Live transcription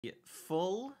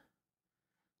full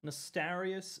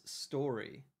Nostalrius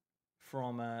story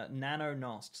from Nano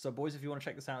Nost. So, boys, if you want to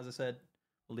check this out, as I said,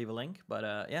 we'll leave a link.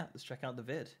 But yeah, let's check out the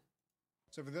vid.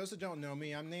 So, for those that don't know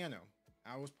me, I'm Nano.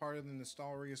 I was part of the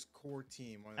Nostalrius core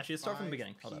team. Actually, let's start from the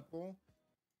beginning. Hold up.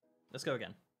 Let's go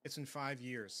again. It's been 5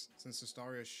 years since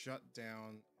Nostalrius shut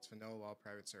down its vanilla WoW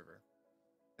private server.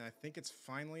 And I think it's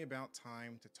finally about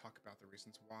time to talk about the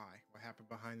reasons why. What happened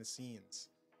behind the scenes?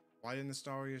 Why did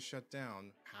Nostalrius shut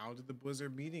down? How did the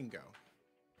Blizzard meeting go?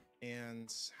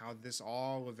 And how this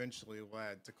all eventually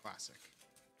led to Classic.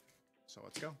 So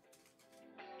let's go.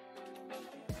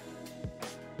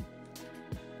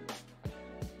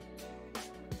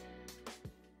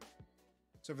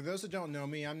 So for those that don't know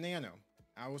me, I'm Nano.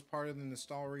 I was part of the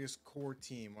Nostalrius core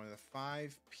team, one of the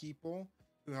 5 people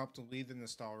who helped to lead the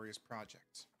Nostalrius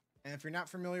project. And if you're not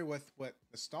familiar with what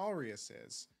Nostalrius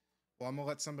is, well, I'm going to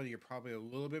let somebody you're probably a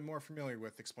little bit more familiar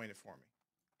with explain it for me.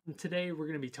 Today we're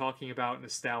going to be talking about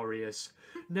Nostalrius.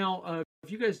 Now,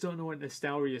 if you guys don't know what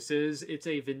Nostalrius is, it's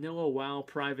a vanilla WoW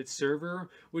private server,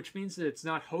 which means that it's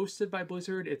not hosted by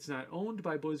Blizzard, it's not owned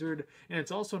by Blizzard, and it's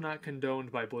also not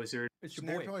condoned by Blizzard. So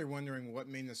you're probably wondering what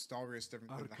made Nostalrius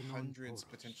different than the hundreds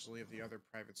potentially of the other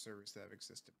private servers that have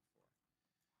existed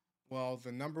before. Well,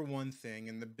 the number one thing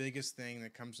and the biggest thing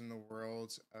that comes in the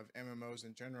world of MMOs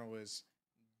in general is,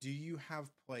 do you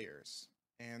have players?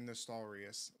 And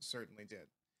Nostalrius certainly did.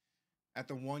 At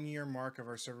the 1-year mark of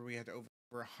our server, we had over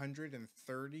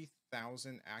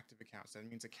 130,000 active accounts. That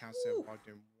means accounts that have logged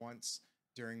in once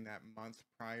during that month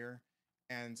prior,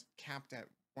 and capped at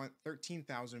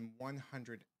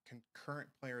 13,100 concurrent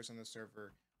players on the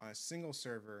server on a single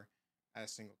server at a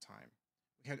single time.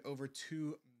 We had over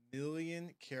 2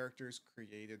 million characters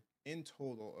created in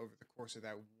total over the course of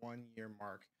that 1-year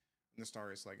mark in the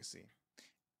Nostalrius Legacy.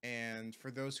 And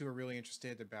for those who are really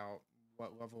interested about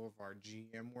what level of our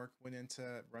GM work went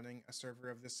into running a server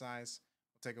of this size,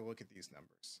 we'll take a look at these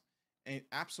numbers. An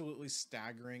absolutely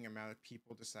staggering amount of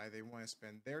people decide they want to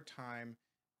spend their time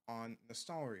on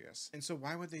Nostalrius. And so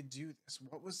why would they do this?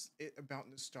 What was it about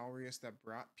Nostalrius that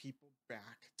brought people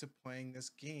back to playing this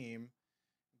game,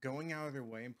 going out of their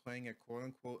way and playing a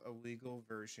quote-unquote illegal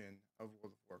version of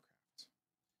World of Warcraft?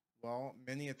 Well,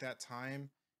 many at that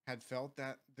time had felt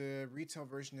that the retail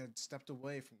version had stepped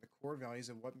away from the core values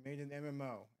of what made an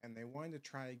MMO, and they wanted to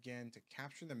try again to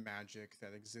capture the magic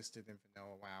that existed in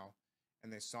vanilla WoW,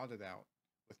 and they sought it out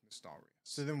with Nostalrius.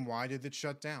 So then why did it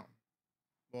shut down?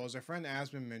 Well, as our friend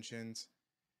Asmund mentioned,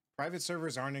 private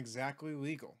servers aren't exactly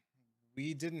legal.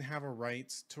 We didn't have a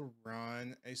right to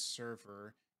run a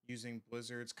server using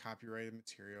Blizzard's copyrighted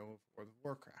material of World of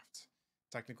Warcraft.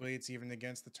 Technically, it's even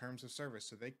against the terms of service,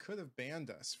 so they could have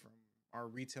banned us from our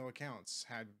retail accounts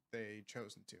had they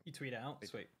chosen to. You tweet out?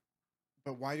 Sweet.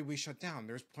 But why did we shut down?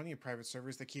 There's plenty of private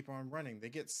servers that keep on running. They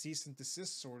get cease and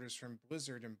desist orders from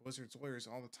Blizzard and Blizzard's lawyers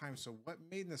all the time. So what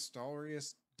made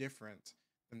Nostalrius different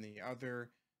than the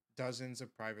other dozens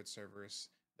of private servers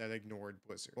that ignored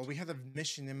Blizzard? Well, we had a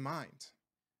mission in mind.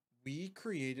 We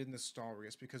created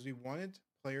Nostalrius because we wanted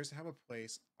players to have a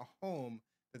place, a home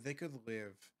that they could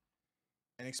live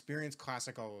and experience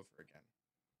Classic all over again.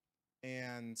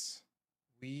 And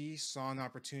we saw an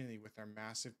opportunity with our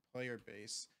massive player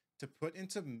base to put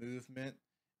into movement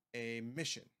a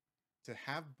mission to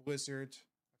have Blizzard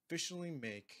officially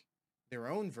make their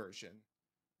own version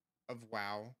of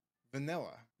WoW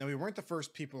Vanilla. Now, we weren't the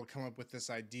first people to come up with this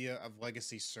idea of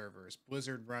legacy servers,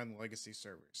 Blizzard-run legacy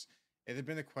servers. It had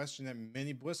been a question at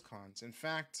many BlizzCons. In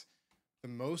fact, the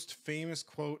most famous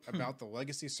quote about the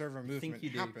legacy server movement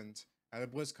happened at a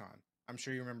BlizzCon. I'm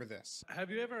sure you remember this. Have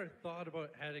you ever thought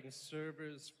about adding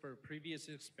servers for previous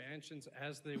expansions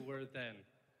as they were then?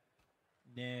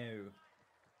 No.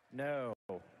 No.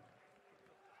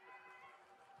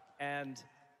 And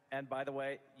by the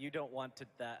way, you don't want to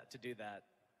do that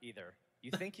either.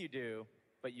 You think you do,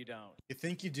 but you don't. You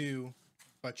think you do,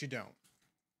 but you don't.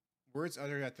 Words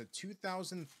uttered at the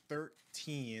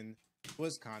 2013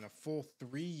 BlizzCon, a full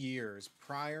 3 years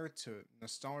prior to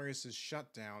Nostalrius'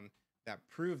 shutdown, that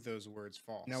proved those words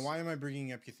false. Now, why am I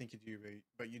bringing up you think you do,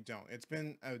 but you don't? It's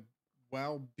been a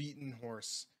well-beaten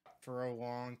horse for a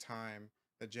long time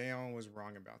that Jay Allen was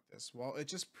wrong about this. Well, it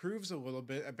just proves a little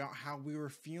bit about how we were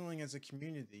feeling as a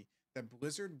community, that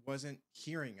Blizzard wasn't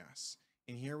hearing us.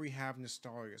 And here we have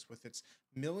Nostalrius with its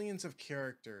millions of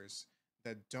characters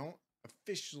that don't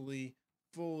officially,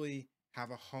 fully have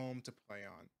a home to play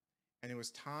on. And it was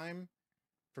time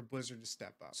for Blizzard to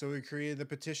step up. So we created a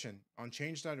petition on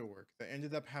change.org that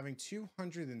ended up having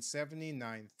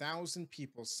 279,000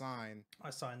 people sign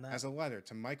I signed that. as a letter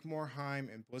to Mike Morhaime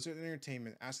and Blizzard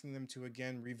Entertainment, asking them to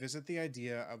again revisit the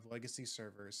idea of legacy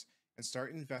servers and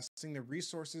start investing the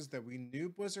resources that we knew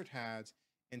Blizzard had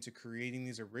into creating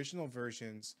these original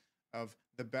versions of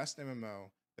the best MMO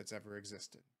that's ever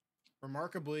existed.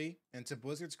 Remarkably, and to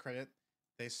Blizzard's credit,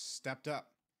 they stepped up.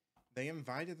 They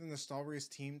invited the Nostalrius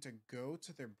team to go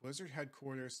to their Blizzard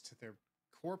headquarters, to their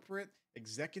corporate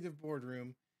executive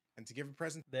boardroom, and to give a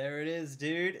present. There it is,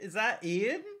 dude. Is that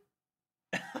Ian?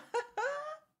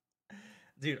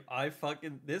 Dude,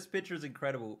 this picture is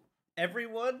incredible.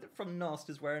 Everyone from Nost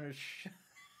is wearing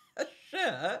a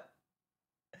shirt.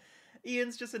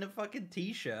 Ian's just in a fucking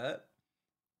t-shirt.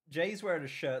 Jay's wearing a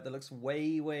shirt that looks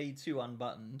way, way too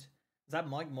unbuttoned. Is that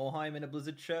Mike Morhaime in a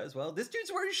Blizzard shirt as well? This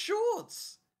dude's wearing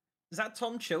shorts. Is that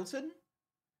Tom Chilton?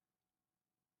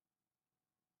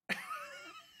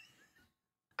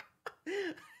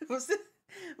 Was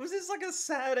this like a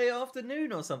Saturday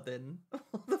afternoon or something?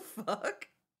 What the fuck?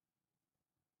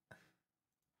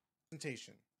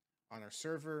 Presentation on our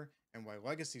server and why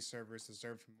legacy servers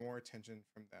deserved more attention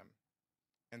from them.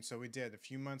 And so we did. A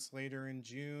few months later, in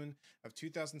June of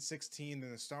 2016, the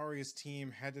Nostalrius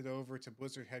team headed over to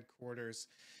Blizzard headquarters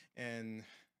in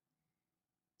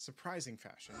surprising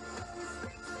fashion.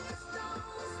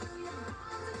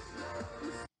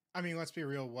 I mean, let's be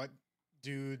real. What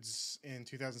dudes in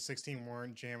 2016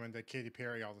 weren't jamming to Katy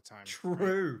Perry all the time?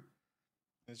 True. Right?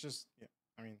 It's just, yeah,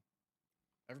 I mean,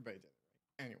 everybody did it,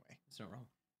 right? Anyway. It's not wrong.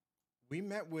 We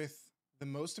met with the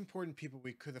most important people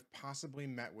we could have possibly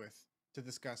met with to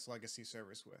discuss legacy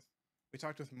servers with. We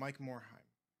talked with Mike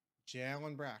Morhaime, J.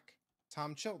 Allen Brack,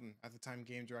 Tom Chilton, at the time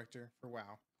game director for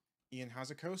WoW, Ian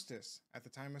Hazakostas, at the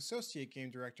time associate game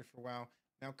director for WoW,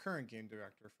 now current game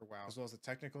director for WoW, as well as the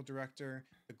technical director,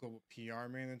 the global PR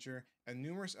manager, and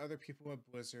numerous other people at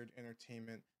Blizzard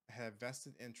Entertainment that had a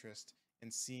vested interest in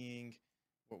seeing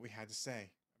what we had to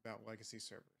say about legacy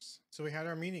servers. So we had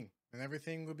our meeting, and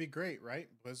everything would be great, right?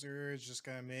 Blizzard's just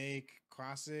gonna make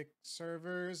classic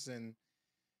servers and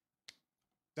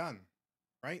done,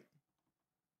 right?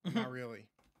 Not really.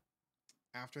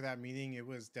 After that meeting, it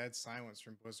was dead silence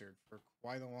from Blizzard for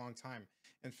quite a long time.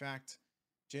 In fact,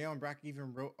 J. Allen Brack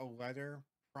even wrote a letter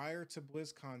prior to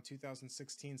BlizzCon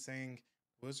 2016 saying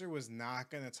Blizzard was not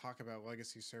going to talk about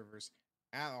legacy servers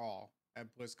at all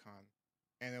at BlizzCon,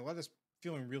 and it left us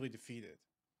feeling really defeated.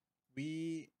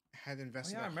 We had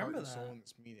invested our heart and soul in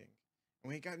this meeting, and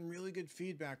we had gotten really good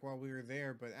feedback while we were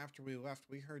there, but after we left,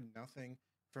 we heard nothing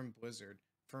from Blizzard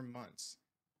for months,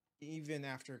 even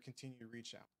after a continued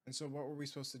reach out. And so what were we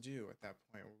supposed to do at that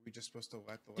point? Were we just supposed to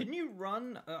let the... Didn't you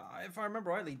run, if I remember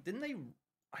rightly, didn't they...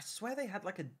 I swear they had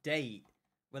like a date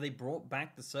where they brought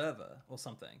back the server or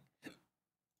something.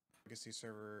 Legacy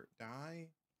server die?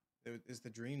 Is the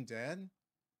dream dead?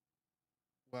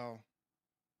 Well,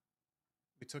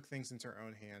 we took things into our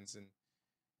own hands, and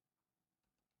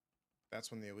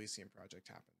that's when the Elysium project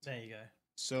happened. There you go.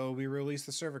 So we released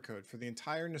the server code for the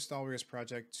entire Nostalrius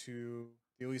project to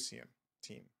the Elysium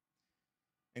team,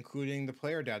 including the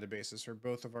player databases for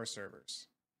both of our servers.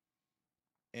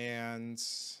 And,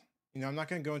 you know, I'm not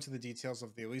going to go into the details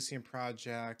of the Elysium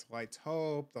project, Light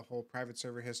Hope, the whole private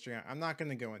server history. I'm not going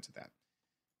to go into that.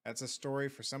 That's a story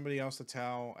for somebody else to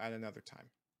tell at another time.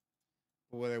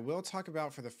 But what I will talk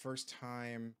about for the first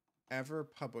time ever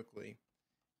publicly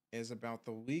is about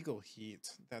the legal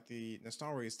heat that the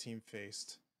Nostalrius team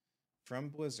faced from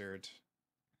Blizzard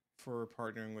for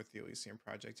partnering with the Elysium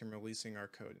project and releasing our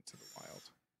code into the wild.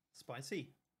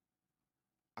 Spicy.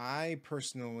 I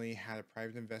personally had a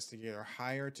private investigator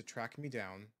hired to track me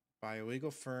down by a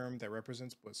legal firm that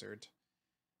represents Blizzard.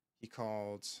 He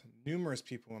called numerous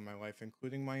people in my life,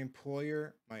 including my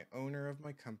employer, my owner of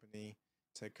my company,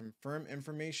 to confirm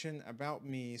information about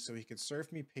me so he could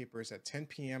serve me papers at 10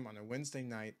 p.m. on a Wednesday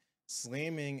night,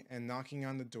 slamming and knocking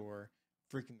on the door,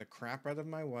 freaking the crap out of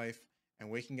my wife,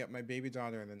 and waking up my baby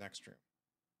daughter in the next room.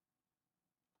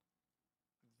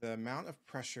 The amount of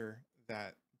pressure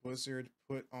that Blizzard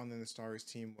put on the Nostalrius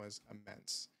team was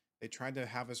immense. They tried to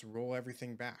have us roll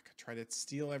everything back, try to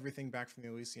steal everything back from the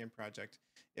Elysium project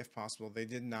if possible. They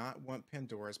did not want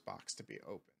Pandora's box to be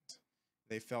opened.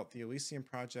 They felt the Elysium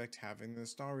project, having the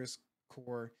Nostalrius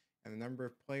core and the number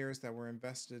of players that were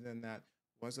invested in that,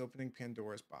 was opening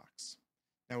Pandora's box.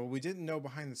 Now, what we didn't know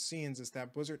behind the scenes is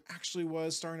that Blizzard actually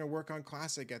was starting to work on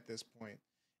Classic at this point,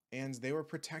 and they were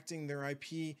protecting their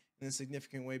IP in a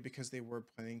significant way because they were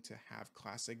planning to have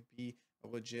Classic be a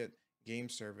legit game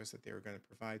service that they were going to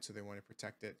provide, so they want to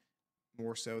protect it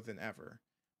more so than ever.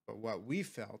 But what we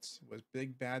felt was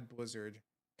big bad Blizzard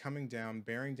coming down,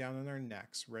 bearing down on our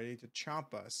necks, ready to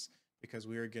chomp us because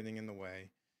we were getting in the way,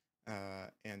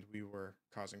 and we were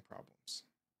causing problems.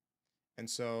 And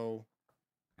so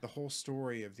the whole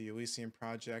story of the Elysium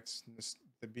Project,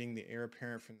 being the heir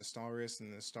apparent for Nostalrius,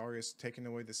 and Nostalrius taking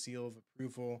away the seal of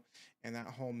approval, and that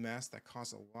whole mess that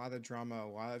caused a lot of drama, a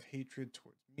lot of hatred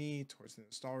towards me, towards the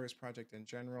Nostalrius Project in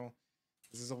general.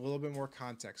 This is a little bit more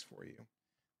context for you.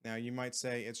 Now, you might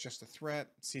say it's just a threat.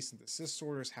 Cease and desist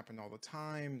orders happen all the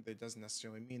time. That doesn't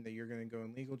necessarily mean that you're going to go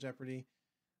in legal jeopardy.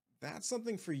 That's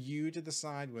something for you to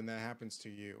decide when that happens to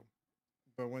you.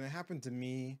 But when it happened to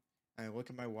me, and I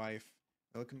look at my wife,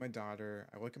 I look at my daughter,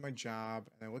 I look at my job,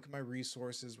 and I look at my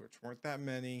resources, which weren't that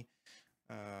many,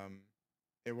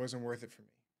 it wasn't worth it for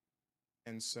me.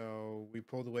 And so we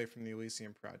pulled away from the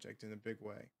Elysium Project in a big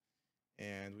way.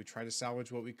 And we tried to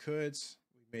salvage what we could.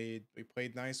 We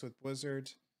played nice with Blizzard,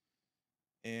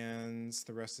 and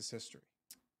the rest is history.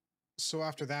 So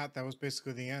after that, that was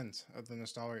basically the end of the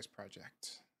Nostalrius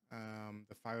Project.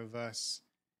 The five of us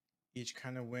each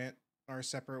kind of went our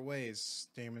separate ways.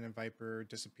 Damon and Viper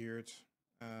disappeared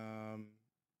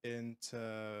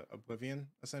into oblivion,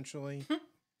 essentially.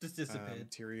 Just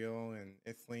disappeared. Tyrael and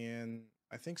Ithlian,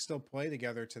 I think, still play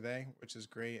together today, which is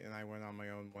great, and I went on my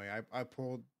own way. I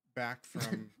pulled back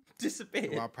from the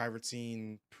WoW private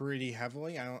scene pretty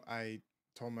heavily. I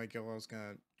told my guild I was going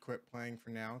to quit playing for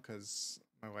now because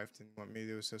my wife didn't want me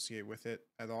to associate with it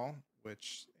at all,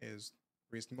 which is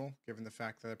reasonable given the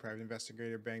fact that a private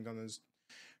investigator banged on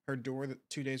her door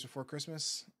 2 days before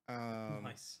Christmas.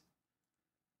 Nice.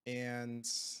 And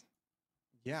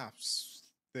yeah,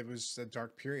 it was a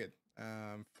dark period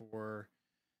for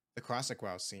the classic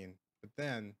WoW scene. But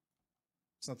then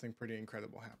something pretty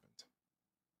incredible happened.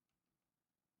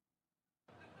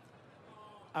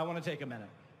 I want to take a minute.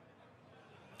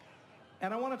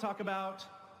 And I want to talk about...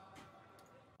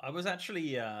 I was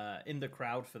actually in the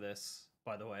crowd for this,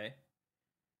 by the way.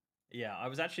 Yeah, I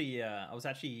was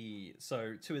actually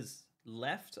so to his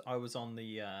left, I was on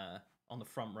the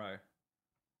front row.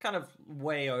 Kind of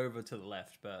way over to the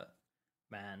left, but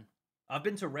man, I've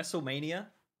been to WrestleMania.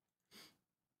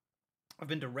 I've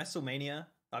been to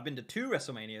 2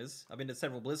 WrestleManias. I've been to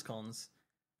several BlizzCons.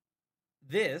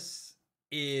 This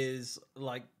is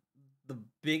like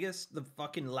the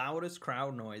fucking loudest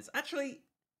crowd noise. Actually,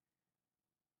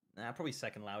 probably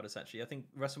second loudest, actually. I think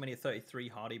WrestleMania 33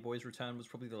 Hardy Boys Return was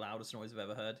probably the loudest noise I've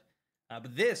ever heard.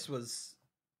 But this was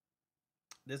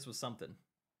something.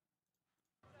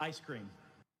 Ice cream.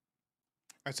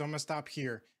 All right, so I'm going to stop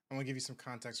here. I'm going to give you some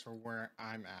context for where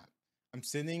I'm at. I'm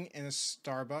sitting in a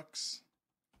Starbucks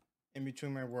in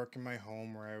between my work and my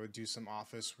home, where I would do some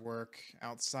office work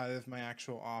outside of my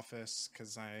actual office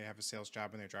because I have a sales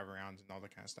job and I drive around and all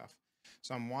that kind of stuff.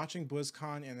 So I'm watching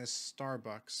BlizzCon in this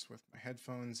Starbucks with my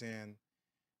headphones in,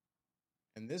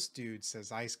 and this dude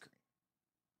says ice cream.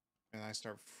 And I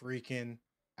start freaking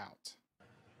out.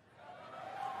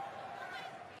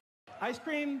 Ice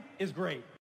cream is great.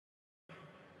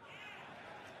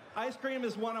 Ice cream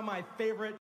is one of my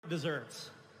favorite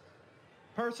desserts.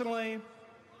 Personally,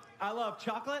 I love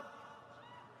chocolate,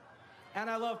 and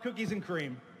I love cookies and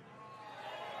cream.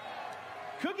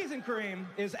 Cookies and cream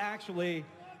is actually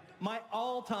my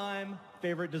all-time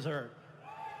favorite dessert.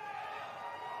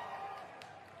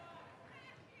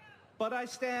 But I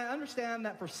understand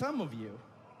that for some of you,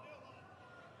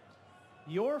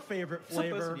 your favorite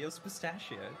flavor is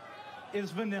pistachio.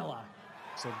 Is vanilla.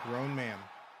 So a grown man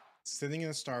sitting in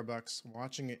a Starbucks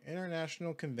watching an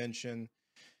international convention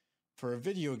for a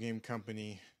video game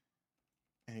company,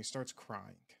 and he starts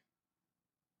crying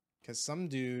because some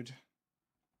dude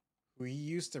who he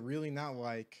used to really not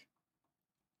like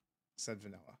said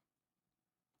vanilla.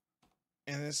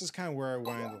 And this is kind of where I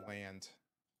wanted to land.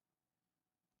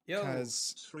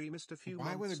 Because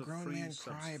why would a grown man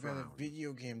cry about a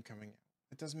video game coming out?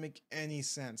 It doesn't make any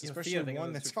sense, especially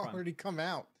one that's already come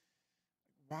out.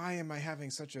 Why am I having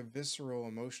such a visceral,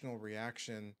 emotional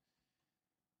reaction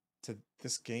to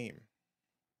this game?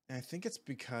 And I think it's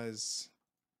because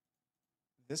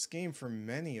this game, for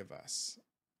many of us,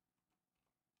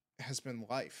 has been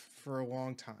life for a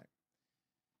long time.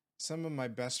 Some of my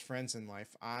best friends in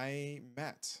life I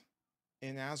met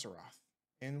in Azeroth,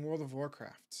 in World of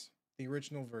Warcraft, the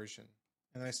original version,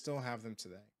 and I still have them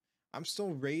today. I'm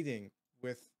still raiding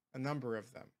with a number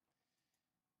of them.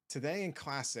 Today in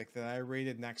Classic that I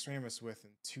raided Naxxramas with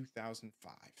in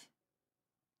 2005.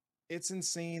 It's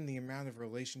insane the amount of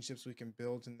relationships we can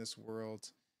build in this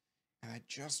world, and I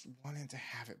just wanted to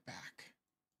have it back.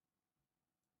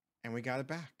 And we got it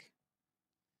back.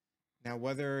 Now,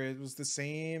 whether it was the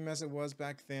same as it was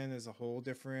back then is a whole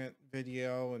different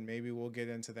video, and maybe we'll get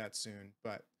into that soon.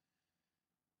 But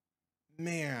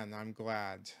man, I'm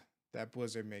glad that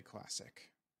Blizzard made Classic.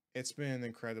 It's been an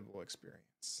incredible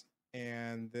experience,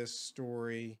 and this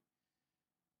story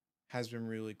has been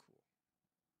really cool.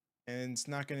 And it's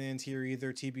not going to end here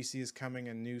either. TBC is coming,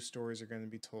 and new stories are going to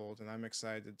be told, and I'm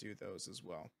excited to do those as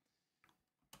well.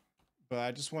 But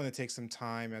I just want to take some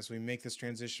time as we make this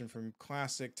transition from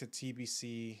Classic to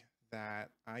TBC that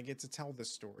I get to tell this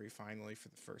story finally for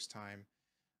the first time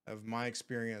of my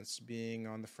experience being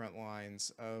on the front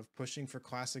lines of pushing for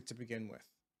Classic to begin with.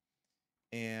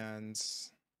 And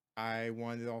I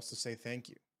wanted to also say thank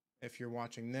you. If you're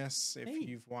watching this, if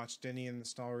you've watched any in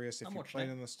Nostalrius, if you played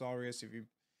on Nostalrius, if you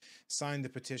signed the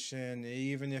petition,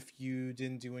 even if you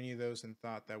didn't do any of those and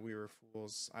thought that we were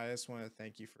fools, I just want to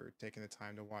thank you for taking the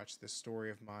time to watch this story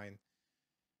of mine,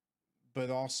 but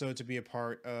also to be a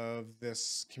part of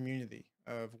this community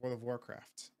of World of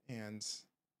Warcraft and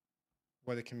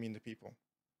what it can mean to people.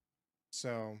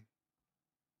 So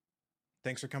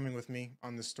thanks for coming with me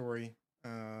on this story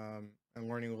and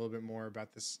learning a little bit more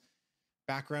about this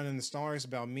background in the Nostalrius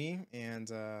about me,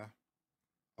 and I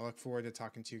look forward to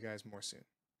talking to you guys more soon.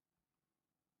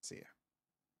 See ya.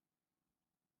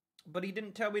 But he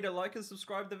didn't tell me to like and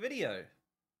subscribe the video.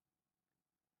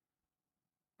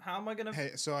 How am I gonna...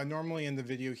 Hey, so I normally end the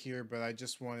video here, but I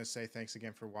just want to say thanks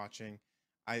again for watching.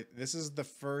 This is the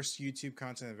first YouTube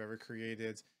content I've ever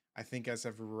created. I think as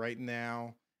of right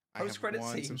now, I have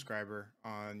one subscriber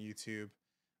on YouTube.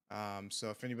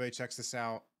 So if anybody checks this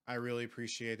out, I really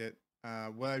appreciate it.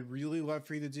 What I'd really love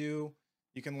for you to do,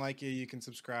 you can like it, you can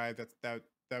subscribe. That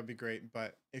would be great.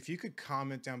 But if you could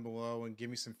comment down below and give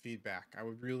me some feedback, I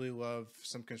would really love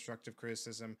some constructive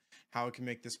criticism, how it can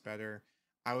make this better.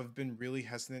 I've been really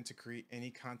hesitant to create any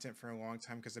content for a long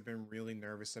time because I've been really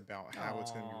nervous about how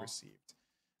it's going to be received.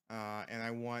 And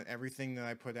I want everything that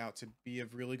I put out to be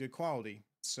of really good quality.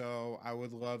 So I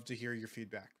would love to hear your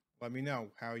feedback. Let me know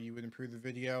how you would improve the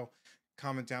video.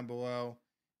 Comment down below.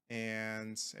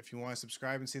 And if you want to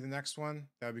subscribe and see the next one,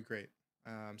 that would be great.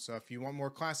 So if you want more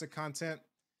Classic content,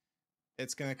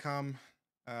 it's going to come.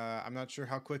 I'm not sure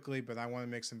how quickly, but I want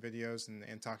to make some videos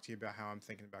and talk to you about how I'm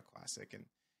thinking about Classic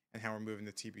and how we're moving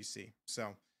to TBC.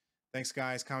 So thanks,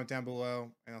 guys. Comment down below,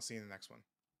 and I'll see you in the next one.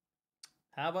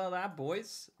 How about that,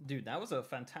 boys? Dude, that was a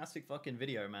fantastic fucking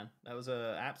video, man. That was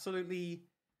absolutely...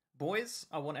 Boys,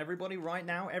 I want everybody right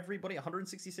now,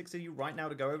 166 of you right now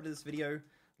to go over to this video,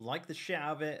 like the shit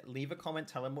out of it, leave a comment,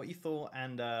 tell him what you thought,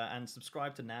 and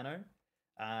subscribe to Nano.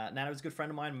 Nano's a good friend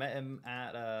of mine. Met him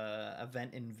at an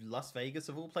event in Las Vegas,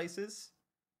 of all places.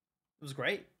 It was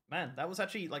great. Man, that was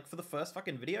actually, like, for the first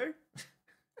fucking video.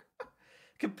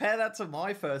 Compare that to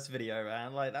my first video,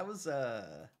 man. Like, that was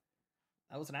an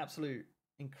absolute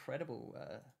incredible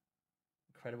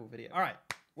video. All right,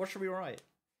 what should we write?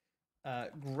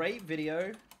 Great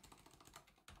video.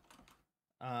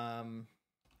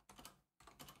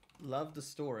 Love the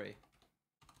story.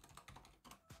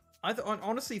 I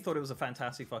honestly thought it was a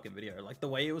fantastic fucking video. Like, the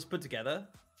way it was put together.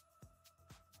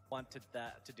 Wanted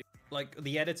that to do. Like,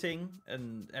 the editing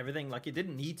and everything. Like, it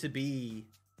didn't need to be...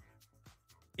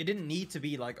 It didn't need to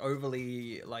be, like,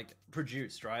 overly, like,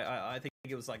 produced, right? I think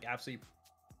it was, like, absolutely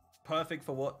perfect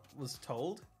for what was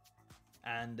told.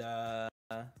 And,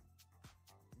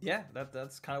 yeah,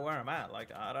 that's kind of where I'm at. Like,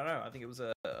 I don't know. I think it was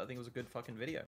a good fucking video.